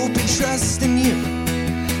hope and trust in you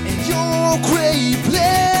and your great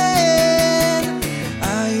plan.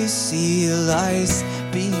 I see lives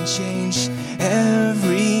being changed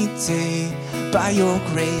every day by your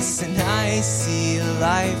grace, and I see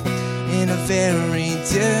life in a very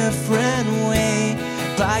different way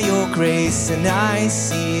by your grace, and I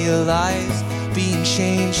see lives being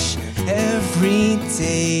changed every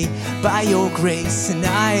day by your grace, and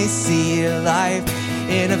I see life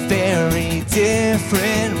in a very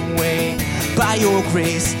different way by your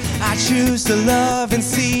grace. I choose to love and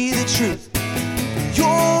see the truth,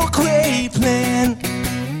 your great plan.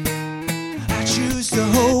 I choose to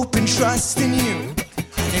hope and trust in you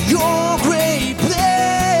and your great plan.